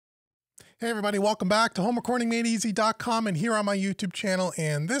Hey everybody, welcome back to homerecordingmadeeasy.com and here on my YouTube channel.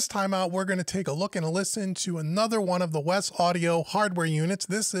 And this time out, we're going to take a look and a listen to another one of the Wes Audio hardware units.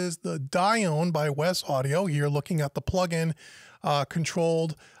 This is the Dione by Wes Audio. You're looking at the plug-in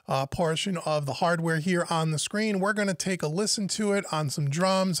controlled portion of the hardware here on the screen. We're going to take a listen to it on some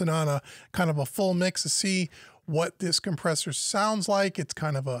drums and on a kind of a full mix to see what this compressor sounds like. It's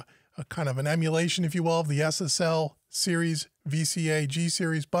kind of an emulation, if you will, of the SSL series VCA G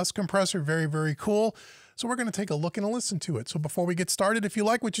series bus compressor. Very, very cool. So we're going to take a look and a listen to it. So before we get started, if you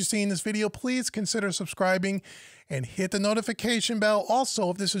like what you see in this video, please consider subscribing and hit the notification bell.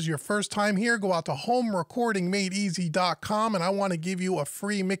 Also, if this is your first time here, go out to homerecordingmadeeasy.com and I want to give you a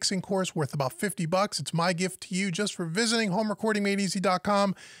free mixing course worth about 50 bucks. It's my gift to you just for visiting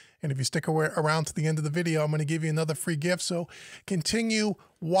homerecordingmadeeasy.com. And if you stick around to the end of the video, I'm going to give you another free gift. So continue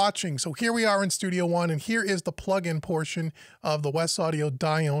watching. So here we are in Studio One, and here is the plug-in portion of the Wes Audio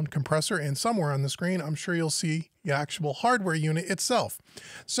Dione compressor. And somewhere on the screen, I'm sure you'll see the actual hardware unit itself.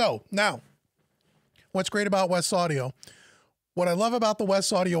 So now, what's great about Wes Audio? What I love about the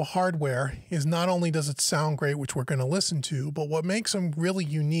Wes Audio hardware is not only does it sound great, which we're going to listen to, but what makes them really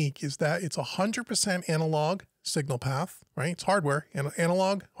unique is that it's 100% analog signal path, right? It's hardware,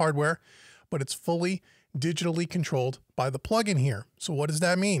 analog hardware, but it's fully digitally controlled by the plugin here. So what does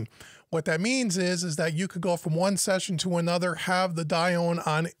that mean? What that means is that you could go from one session to another, have the Dione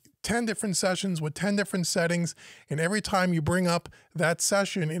on 10 different sessions with 10 different settings, and every time you bring up that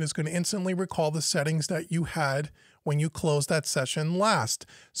session, it is going to instantly recall the settings that you had when you closed that session last.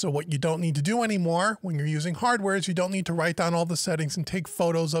 So what you don't need to do anymore when you're using hardware is you don't need to write down all the settings and take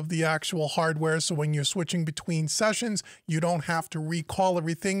photos of the actual hardware. So when you're switching between sessions, you don't have to recall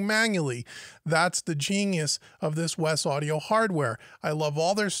everything manually. That's the genius of this Wes Audio hardware. I love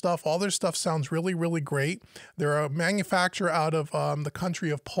all their stuff. All their stuff sounds really, really great. They're a manufacturer out of the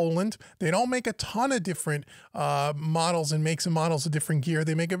country of Poland. They don't make a ton of different models and makes and models of different gear.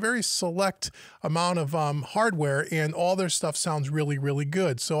 They make a very select amount of hardware, and all their stuff sounds really, really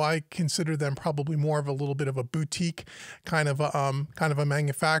good. So I consider them probably more of a little bit of a boutique kind of a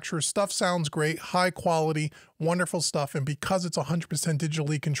manufacturer. Stuff sounds great, high quality, wonderful stuff. And because it's 100%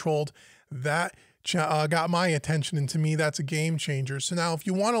 digitally controlled, that got my attention, and to me, that's a game changer. So now if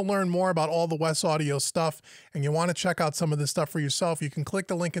you want to learn more about all the Wes Audio stuff and you want to check out some of this stuff for yourself, you can click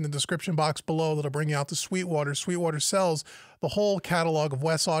the link in the description box below. That'll bring you out to Sweetwater. Sweetwater sells the whole catalog of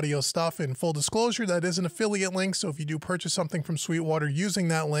Wes Audio stuff. In full disclosure, that is an affiliate link. So if you do purchase something from Sweetwater using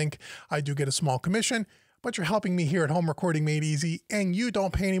that link, I do get a small commission, but you're helping me here at Home Recording Made Easy, and you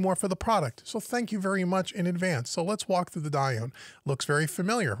don't pay any more for the product. So thank you very much in advance. So let's walk through the Dione. Looks very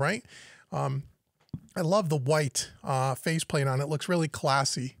familiar, right? I love the white faceplate on it. Looks really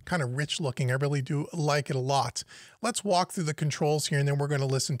classy, kind of rich looking. I really do like it a lot. Let's walk through the controls here and then we're going to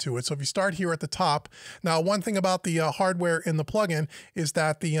listen to it. So if you start here at the top, now one thing about the hardware in the plugin is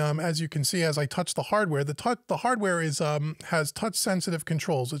that the as you can see as I touch the hardware, the hardware is has touch sensitive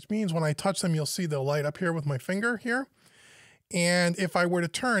controls, which means when I touch them, you'll see the light up here with my finger here. And if I were to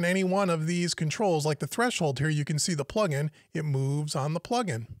turn any one of these controls, like the threshold here, you can see the plugin, it moves on the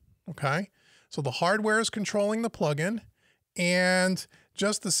plugin. Okay. So the hardware is controlling the plugin, and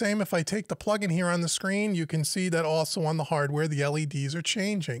just the same, if I take the plugin here on the screen, you can see that also on the hardware, the LEDs are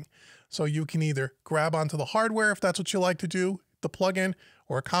changing. So you can either grab onto the hardware if that's what you like to do, the plugin,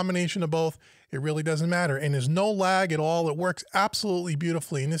 or a combination of both. It really doesn't matter. And there's no lag at all. It works absolutely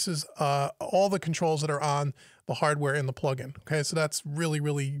beautifully. And this is all the controls that are on the hardware in the plugin. Okay, so that's really,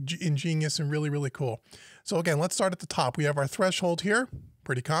 really ingenious and really, really cool. So again, let's start at the top. We have our threshold here.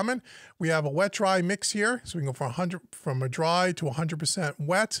 Pretty common. We have a wet-dry mix here, so we can go from a dry to 100%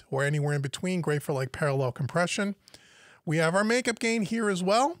 wet or anywhere in between. Great for like parallel compression. We have our makeup gain here as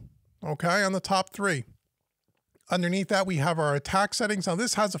well, okay, on the top three. Underneath that, we have our attack settings. Now,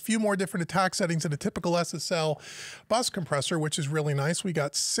 this has a few more different attack settings than a typical SSL bus compressor, which is really nice. We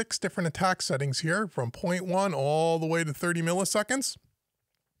got 6 different attack settings here, from 0.1 all the way to 30 milliseconds.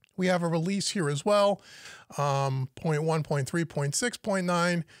 We have a release here as well, 0.1, 0.3, 0.6,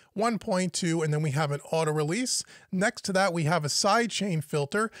 0.9, 1.2, and then we have an auto release. Next to that, we have a sidechain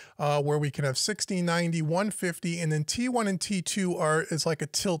filter where we can have 60, 90, 150, and then T1 and T2 is like a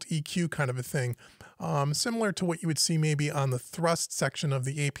tilt EQ kind of a thing. Similar to what you would see maybe on the thrust section of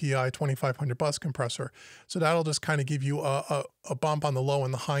the API 2500 bus compressor. So that'll just kind of give you a bump on the low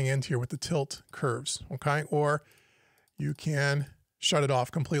and the high end here with the tilt curves, okay? Or you can shut it off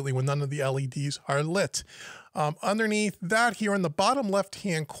completely when none of the LEDs are lit. Underneath that here in the bottom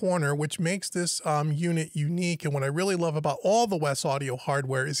left-hand corner, which makes this unit unique, and what I really love about all the Wes Audio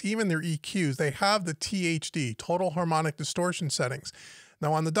hardware is even their EQs, they have the THD, Total Harmonic Distortion settings.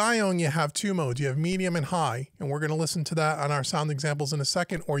 Now on the Dione, you have two modes. You have medium and high, and we're going to listen to that on our sound examples in a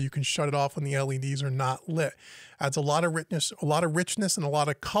second, or you can shut it off when the LEDs are not lit. Adds a lot of richness and a lot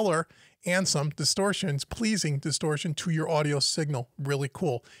of color and some distortions, pleasing distortion to your audio signal. Really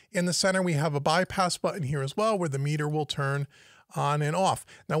cool. In the center, we have a bypass button here as well, where the meter will turn on and off.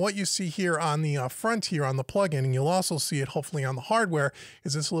 Now what you see here on the front here on the plug-in, and you'll also see it hopefully on the hardware,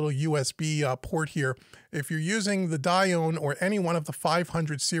 is this little USB port here. If you're using the Dione or any one of the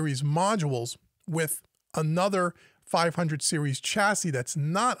 500 series modules with another 500 series chassis that's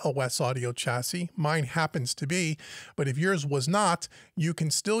not a Wes Audio chassis, mine happens to be, but if yours was not, you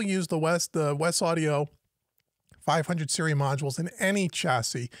can still use the Wes Audio 500 series modules in any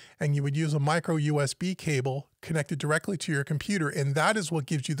chassis, and you would use a micro USB cable connected directly to your computer, and that is what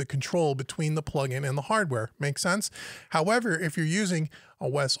gives you the control between the plugin and the hardware. Make sense? However, if you're using a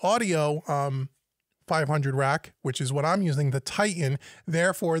Wes Audio 500 rack, which is what I'm using, the Titan,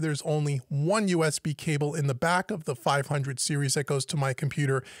 therefore there's only one USB cable in the back of the 500 series that goes to my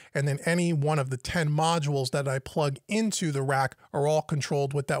computer, and then any one of the 10 modules that I plug into the rack are all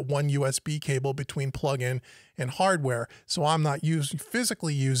controlled with that one USB cable between plug-in and hardware. So I'm not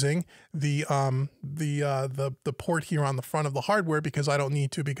physically using the port here on the front of the hardware because I don't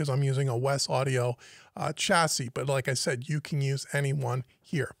need to, because I'm using a Wes Audio chassis. But like I said, you can use any one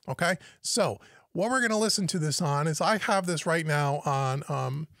here. Okay, so what we're going to listen to this on is, I have this right now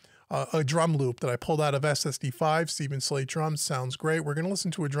on a drum loop that I pulled out of SSD5, Stephen Slate drums. Sounds great. We're going to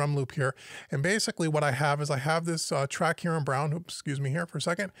listen to a drum loop here. And basically what I have is I have this track here in brown. Oops, excuse me here for a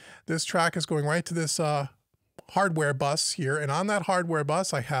second. This track is going right to this hardware bus here. And on that hardware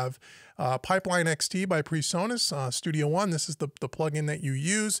bus, I have Pipeline XT by PreSonus Studio One. This is the plugin that you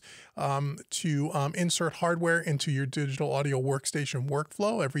use to insert hardware into your digital audio workstation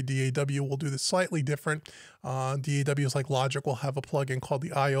workflow. Every DAW will do this slightly different. DAWs like Logic will have a plugin called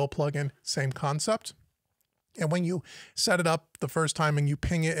the IO plugin, same concept. And when you set it up the first time and you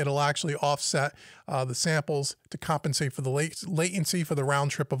ping it, it'll actually offset the samples to compensate for the latency for the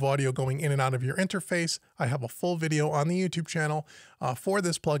round trip of audio going in and out of your interface. I have a full video on the YouTube channel for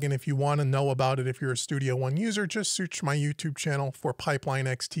this plugin. If you want to know about it, if you're a Studio One user, just search my YouTube channel for Pipeline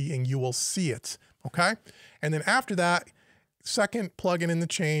XT and you will see it. Okay. And then after that, second plugin in the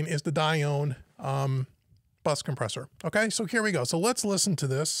chain is the Dione bus compressor. Okay. So here we go. So let's listen to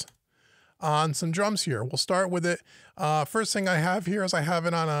this on some drums here. We'll start with it. First thing I have here is I have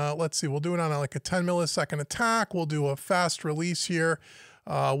it on a, let's see, we'll do it on like a 10 millisecond attack. We'll do a fast release here.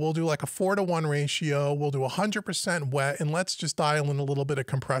 We'll do like a 4:1 ratio. We'll do 100% wet, and let's just dial in a little bit of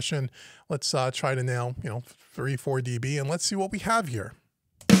compression. Let's try to nail, 3-4 dB, and let's see what we have here.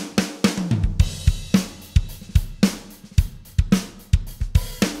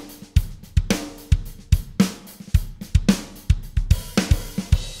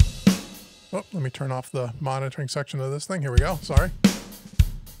 Oh, let me turn off the monitoring section of this thing. Here we go. Sorry.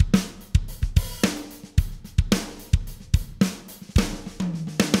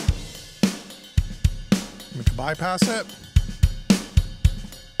 We can bypass it.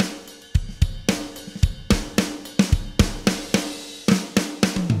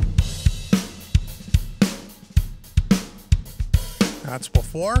 That's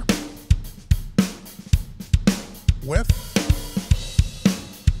before. With.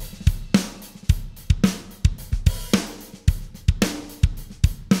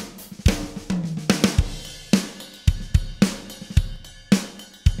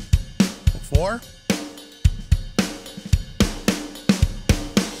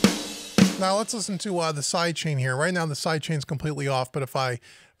 Now let's listen to the side chain here. Right now the side chain's completely off, but if I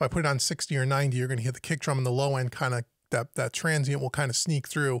put it on 60 or 90, you're going to hear the kick drum in the low end kind of, that transient will kind of sneak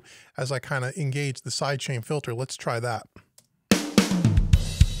through as I kind of engage the side chain filter. Let's try that.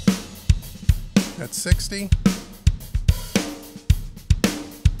 That's 60.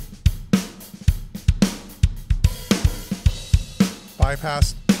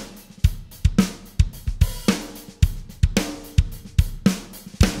 Bypass.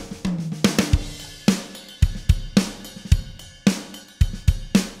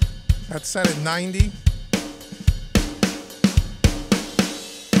 That's set at 90.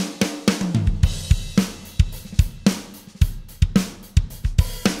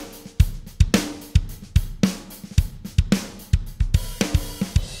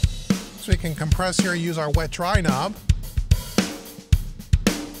 So we can compress here, use our wet dry knob.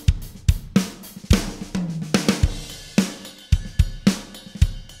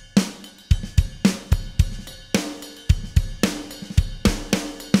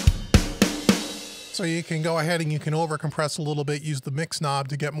 So you can go ahead and you can over compress a little bit, use the mix knob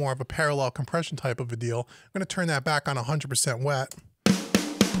to get more of a parallel compression type of a deal. I'm going to turn that back on 100% wet.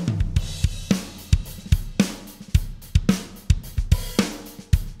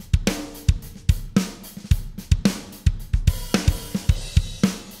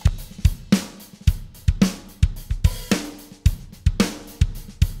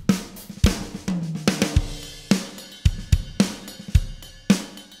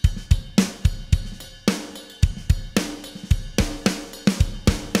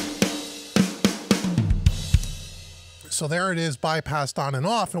 So there it is, bypassed on and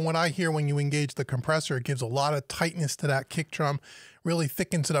off. And what I hear when you engage the compressor, it gives a lot of tightness to that kick drum, really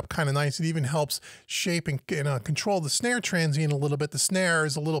thickens it up kind of nice. It even helps shape and control the snare transient a little bit. The snare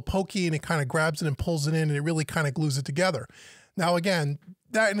is a little pokey and it kind of grabs it and pulls it in, and it really kind of glues it together. Now, again,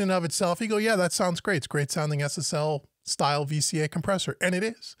 that in and of itself, you go, yeah, that sounds great. It's great sounding SSL style VCA compressor, and it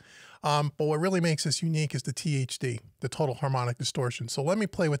is. But what really makes this unique is the THD, the total harmonic distortion. So let me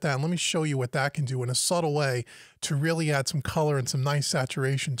play with that and let me show you what that can do in a subtle way to really add some color and some nice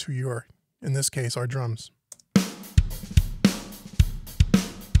saturation to your, in this case, our drums.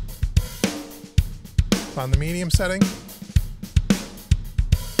 It's on the medium setting.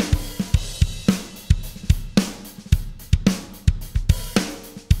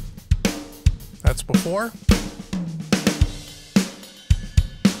 That's before.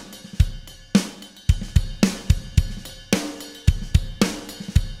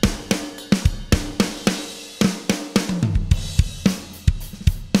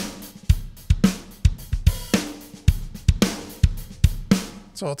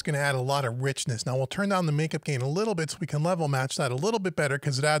 So it's going to add a lot of richness. Now we'll turn down the makeup gain a little bit so we can level match that a little bit better,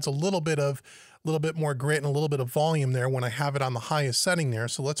 because it adds a little bit more grit and a little bit of volume there when I have it on the highest setting there.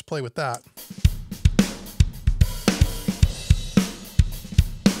 So let's play with that.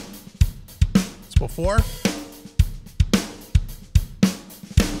 It's before.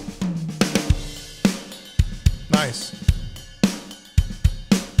 Nice.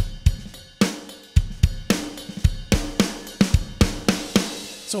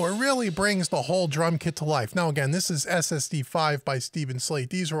 So it really brings the whole drum kit to life. Now, again, this is SSD5 by Stephen Slate.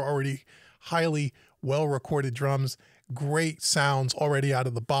 These are already highly well-recorded drums, great sounds already out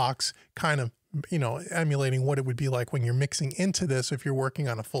of the box, kind of, you know, emulating what it would be like when you're mixing into this if you're working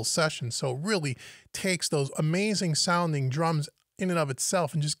on a full session. So it really takes those amazing sounding drums in and of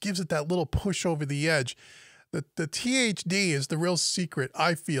itself and just gives it that little push over the edge. The THD is the real secret,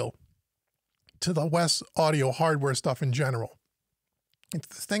 I feel, to the West Audio hardware stuff in general. It's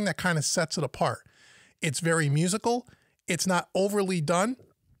the thing that kind of sets it apart. It's very musical. It's not overly done.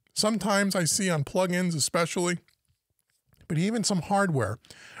 Sometimes I see on plugins especially, but even some hardware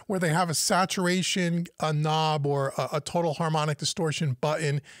where they have a saturation, a knob, or a total harmonic distortion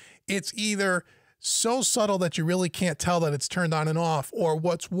button. It's either so subtle that you really can't tell that it's turned on and off, or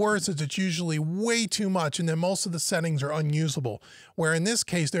what's worse is it's usually way too much and then most of the settings are unusable. Where in this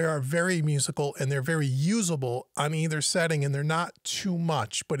case, they are very musical and they're very usable on either setting, and they're not too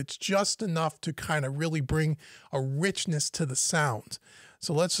much, but it's just enough to kind of really bring a richness to the sound.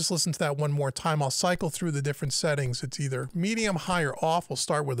 So let's just listen to that one more time. I'll cycle through the different settings. It's either medium, high, or off. We'll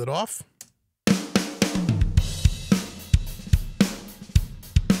start with it off.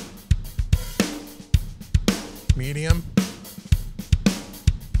 Medium.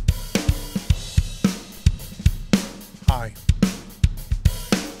 High.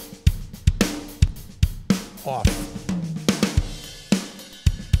 Off.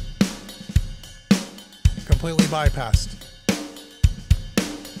 Completely bypassed.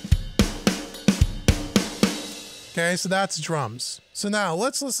 Okay, so that's drums. So now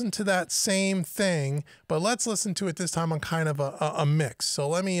let's listen to that same thing, but let's listen to it this time on kind of a mix. So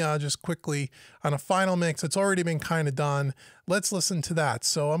let me just quickly, on a final mix, it's already been kind of done. Let's listen to that.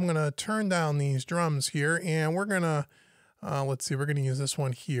 So I'm gonna turn down these drums here, and we're gonna, let's see, we're gonna use this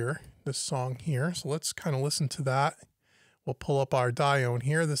one here, this song here. So let's kind of listen to that. We'll pull up our Dione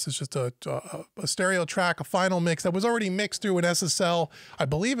here. This is just a stereo track, a final mix that was already mixed through an SSL. I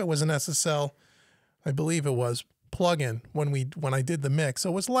believe it was an SSL. I believe it was plugin when I did the mix. So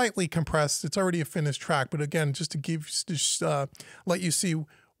it was lightly compressed. It's already a finished track, but again, just to let you see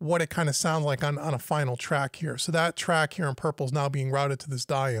what it kind of sounds like on a final track here. So that track here in purple is now being routed to this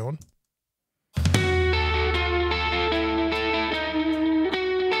Dione. Every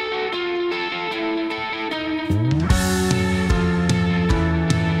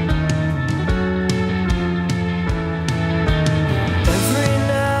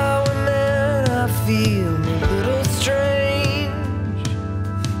now and then I feel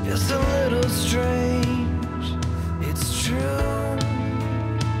just a little strange, it's true.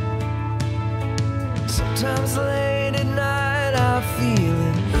 Sometimes late at night I feel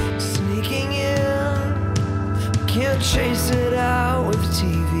it sneaking in. Can't chase it out with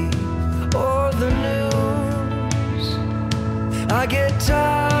TV or the news. I get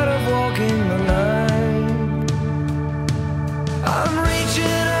tired of walking the line. I'm reaching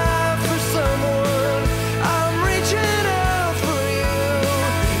out for someone. I'm reaching out for you.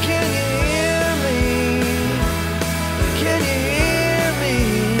 Can you hear me? Can you hear me?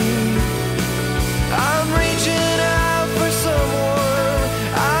 I'm reaching out for someone.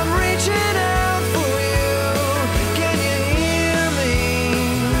 I'm reaching out for you. Can you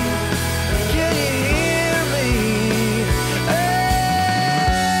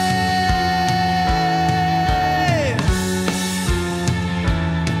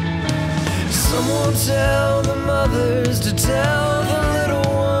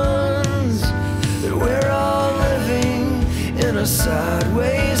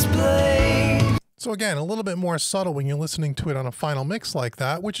So again, a little bit more subtle when you're listening to it on a final mix like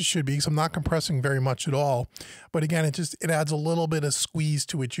that, which it should be, because I'm not compressing very much at all. But again, it adds a little bit of squeeze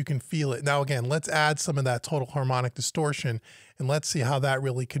to it. You can feel it. Now again, let's add some of that total harmonic distortion, and let's see how that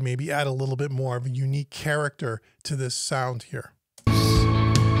really can maybe add a little bit more of a unique character to this sound here.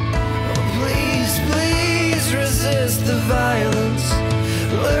 Please, please resist the violence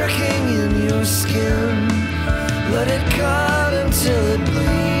lurking in your skin. Let it cut until it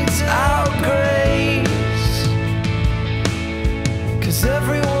bleeds out grace, 'cause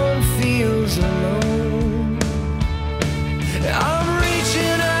everyone feels alone. I'm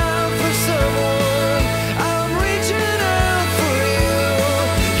reaching out for someone, I'm reaching out for you.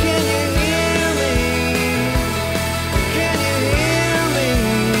 Can you hear me? Can you hear me?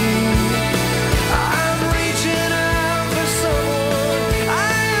 I'm reaching out for someone, I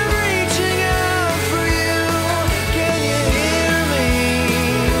am reaching out for you. Can you hear me?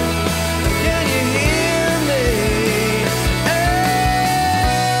 Can you hear me?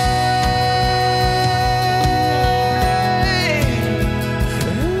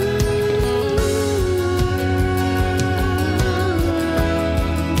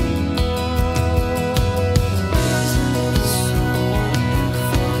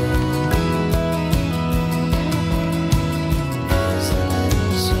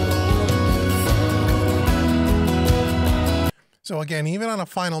 So again, even on a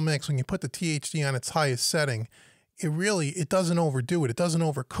final mix, when you put the THD on its highest setting, it doesn't overdo it. It doesn't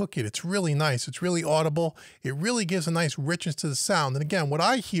overcook it. It's really nice. It's really audible. It really gives a nice richness to the sound. And again, what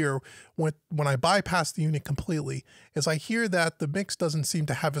I hear when I bypass the unit completely is I hear that the mix doesn't seem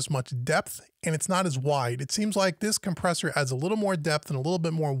to have as much depth, and it's not as wide. It seems like this compressor adds a little more depth and a little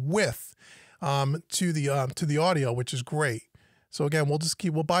bit more width to the audio, which is great. So again, we'll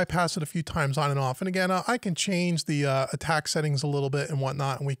bypass it a few times on and off. And again, I can change the attack settings a little bit and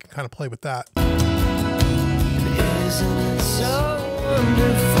whatnot, and we can kind of play with that. Isn't it so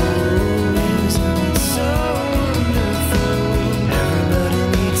wonderful? Isn't it so wonderful? Everybody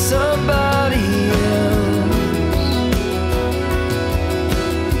needs somebody else.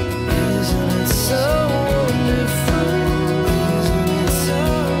 Isn't it so wonderful? Isn't it so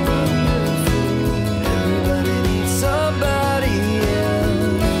wonderful? Everybody needs somebody else.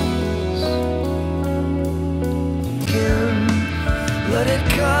 Again, let it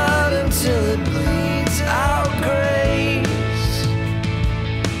cut until it bleeds out grace,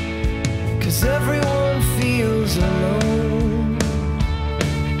 'cause everyone feels alone.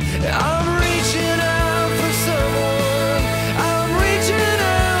 I'm reaching out for someone, I'm reaching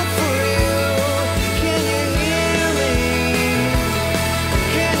out for you. Can you hear me?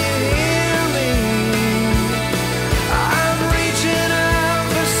 Can you hear me? I'm reaching out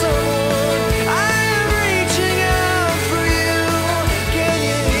for someone, I am reaching out for you. Can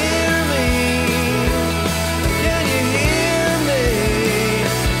you hear me? Can you hear me?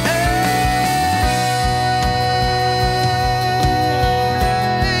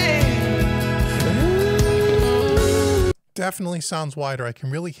 Definitely sounds wider. I can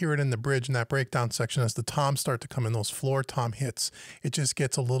really hear it in the bridge and that breakdown section as the toms start to come in, those floor tom hits. It just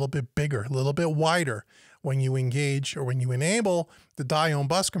gets a little bit bigger, a little bit wider when you engage or when you enable the Dione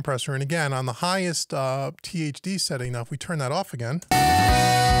bus compressor. And again, on the highest THD setting, now if we turn that off again,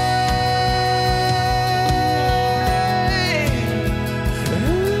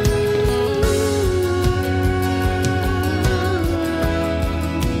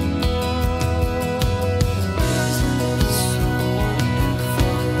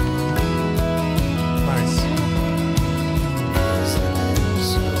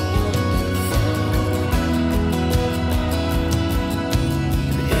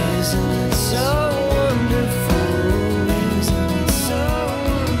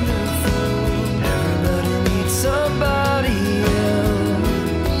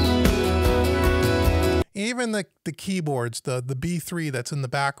 even the keyboards, the B3 that's in the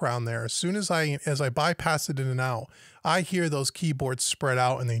background there, as soon as I bypass it in and out, I hear those keyboards spread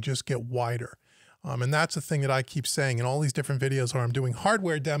out and they just get wider. And that's the thing that I keep saying in all these different videos where I'm doing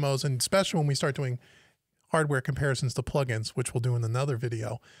hardware demos, and especially when we start doing hardware comparisons to plugins, which we'll do in another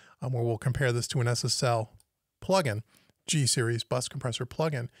video, where we'll compare this to an SSL plugin, G-Series bus compressor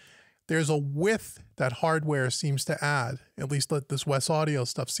plugin. There's a width that hardware seems to add, at least this Wes Audio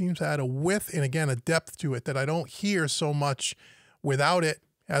stuff seems to add a width and again a depth to it that I don't hear so much without it,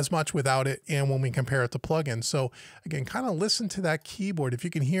 and when we compare it to plugins. So again, kind of listen to that keyboard. If you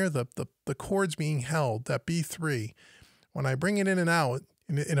can hear the chords being held, that B3, when I bring it in and out,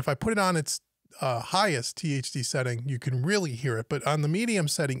 and if I put it on its highest THD setting, you can really hear it. But on the medium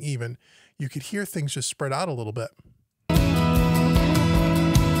setting even, you could hear things just spread out a little bit.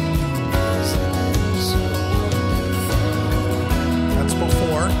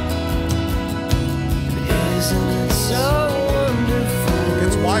 so wonderful? It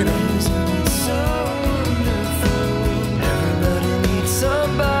gets wider. Isn't it so wonderful? Everybody needs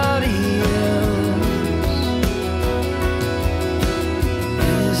somebody else.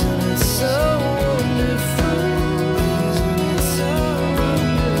 Isn't it so wonderful? Isn't it so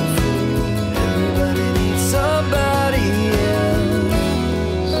wonderful? Everybody needs somebody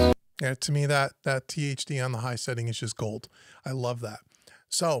else. Yeah, to me, that THD on the high setting is just gold. I love that.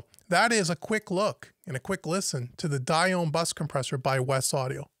 So that is a quick look and a quick listen to the Dione bus compressor by Wes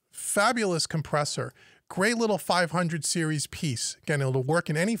Audio. Fabulous compressor. Great little 500 series piece. Again, it'll work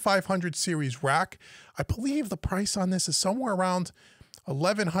in any 500 series rack. I believe the price on this is somewhere around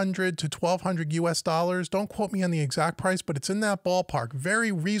 $1,100 to $1,200 US dollars. Don't quote me on the exact price, but it's in that ballpark.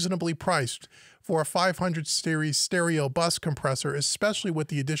 Very reasonably priced for a 500 series stereo bus compressor, especially with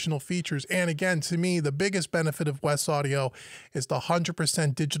the additional features. And again, to me, the biggest benefit of Wes Audio is the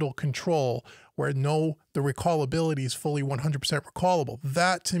 100% digital control, where the recallability is fully 100% recallable.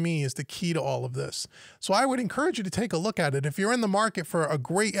 That to me is the key to all of this. So I would encourage you to take a look at it. If you're in the market for a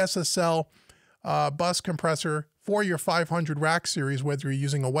great SSL bus compressor for your 500 rack series, whether you're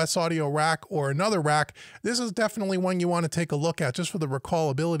using a Wes Audio rack or another rack, this is definitely one you want to take a look at just for the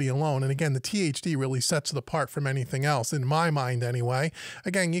recallability alone. And again, the THD really sets it apart from anything else, in my mind anyway.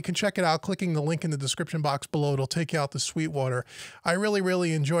 Again, you can check it out clicking the link in the description box below. It'll take you out to Sweetwater. I really,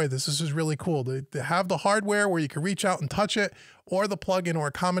 really enjoy this. This is really cool. To have the hardware where you can reach out and touch it, or the plug-in, or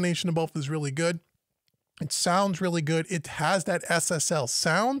a combination of both is really good. It sounds really good. It has that SSL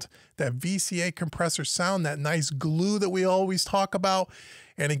sound, that VCA compressor sound, that nice glue that we always talk about.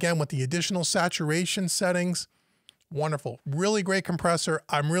 And again, with the additional saturation settings, wonderful. Really great compressor.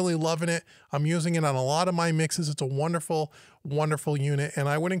 I'm really loving it. I'm using it on a lot of my mixes. It's a wonderful, wonderful unit, and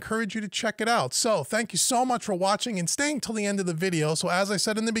I would encourage you to check it out. So thank you so much for watching and staying till the end of the video. So as I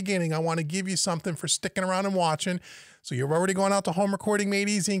said in the beginning, I want to give you something for sticking around and watching. So you're already going out to Home Recording Made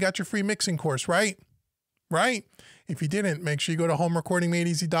Easy and got your free mixing course, right? Right? If you didn't, make sure you go to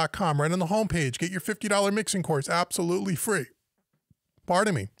homerecordingmadeeasy.com. Right on the homepage, get your $50 mixing course absolutely free.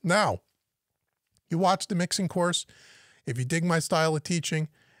 Pardon me. Now, you watch the mixing course. If you dig my style of teaching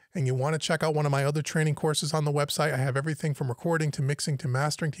and you want to check out one of my other training courses on the website, I have everything from recording to mixing to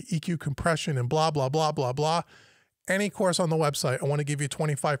mastering to EQ compression and blah, blah, blah, blah, blah. Any course on the website, I want to give you a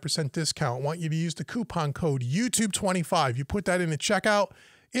 25% discount. I want you to use the coupon code YouTube25. You put that in at checkout,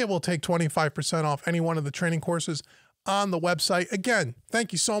 it will take 25% off any one of the training courses on the website. Again,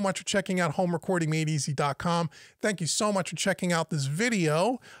 thank you so much for checking out homerecordingmadeeasy.com. Thank you so much for checking out this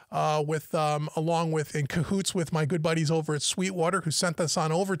video along with in cahoots with my good buddies over at Sweetwater, who sent this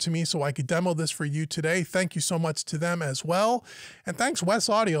on over to me so I could demo this for you today. Thank you so much to them as well. And thanks Wes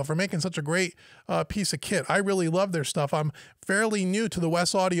Audio for making such a great piece of kit. I really love their stuff. I'm fairly new to the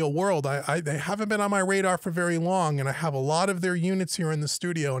Wes Audio world. They haven't been on my radar for very long, and I have a lot of their units here in the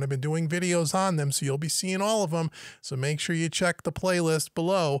studio, and I've been doing videos on them, so you'll be seeing all of them. So make sure you check the playlist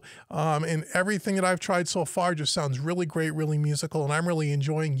below. And everything that I've tried so far just sounds really great, really musical, and I'm really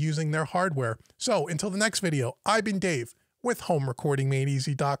enjoying using their hardware. So until the next video, I've been Dave with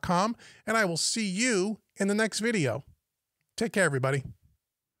homerecordingmadeeasy.com, and I will see you in the next video. Take care, everybody.